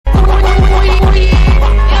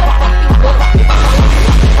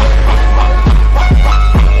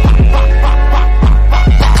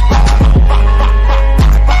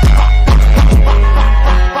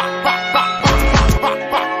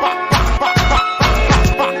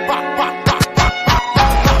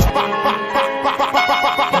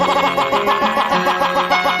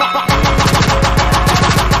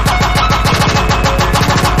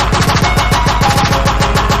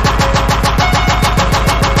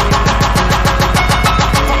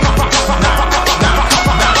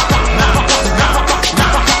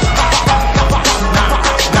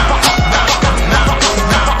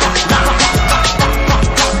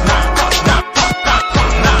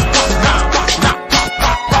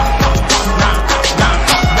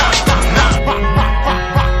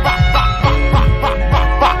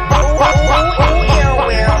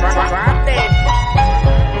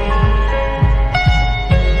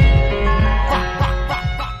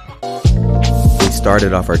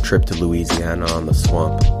started off our trip to Louisiana on the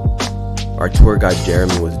swamp. Our tour guide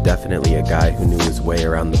Jeremy was definitely a guy who knew his way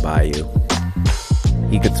around the bayou.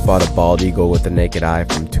 He could spot a bald eagle with the naked eye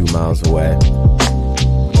from 2 miles away.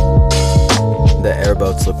 The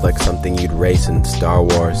airboats looked like something you'd race in Star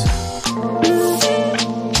Wars.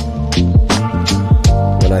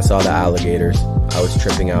 When I saw the alligators, I was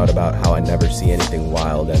tripping out about how I never see anything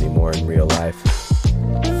wild anymore in real life.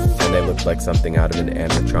 And they looked like something out of an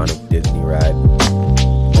animatronic Disney ride.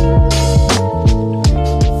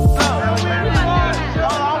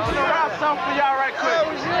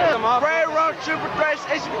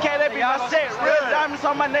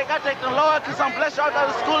 On my neck, I take the Lord, cause I'm blessed. Y'all go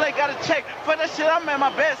to school, they got a check. For that shit, I'm at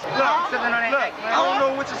my best. Look, I don't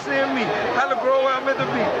know what you're seeing me. How to grow where I'm meant to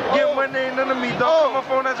be. Get money ain't none of me. Don't call my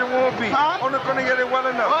phone as you won't be. On the corner, yeah, they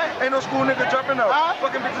wildin' out. Ain't no school nigga dropping out.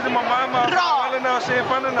 Fucking bitches in my mind, wildin' out. She ain't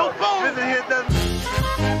finding out. Listen here, that's...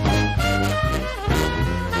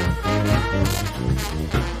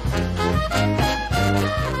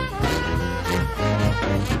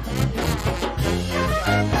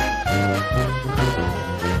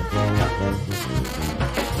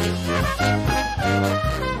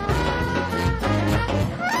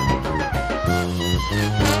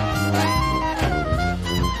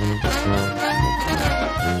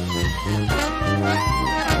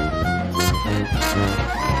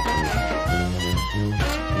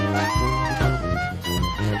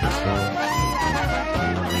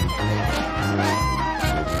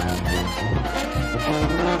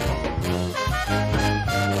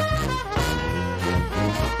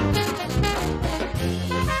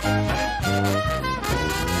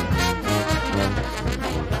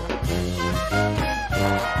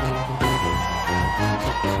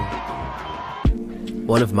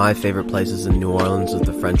 One of my favorite places in New Orleans is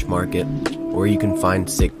the French Market, where you can find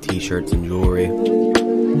sick t-shirts and jewelry.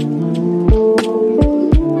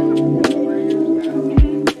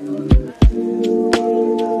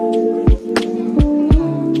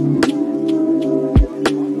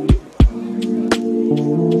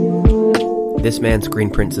 This man screen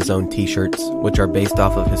prints his own t-shirts, which are based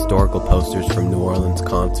off of historical posters from New Orleans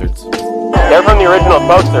concerts. They're from the original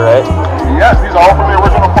poster, right? Yes, these are all from the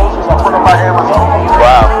original posters. I put them by Amazon.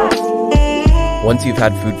 Wow. Once you've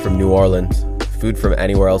had food from New Orleans, food from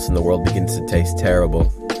anywhere else in the world begins to taste terrible.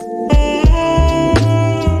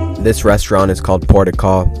 This restaurant is called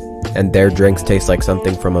Portical, and their drinks taste like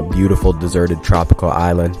something from a beautiful deserted tropical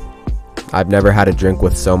island. I've never had a drink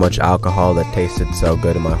with so much alcohol that tasted so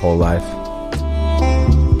good in my whole life.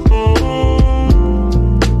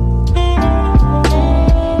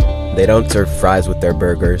 They don't serve fries with their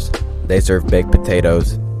burgers. They serve baked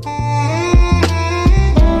potatoes.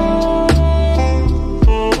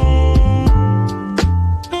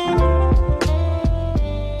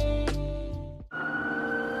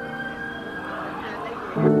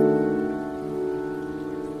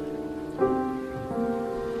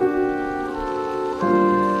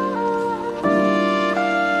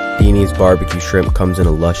 Deanie's barbecue shrimp comes in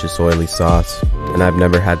a luscious oily sauce, and I've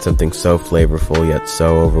never had something so flavorful yet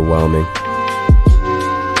so overwhelming.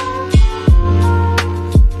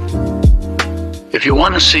 If you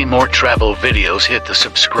want to see more travel videos, hit the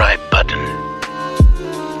subscribe button.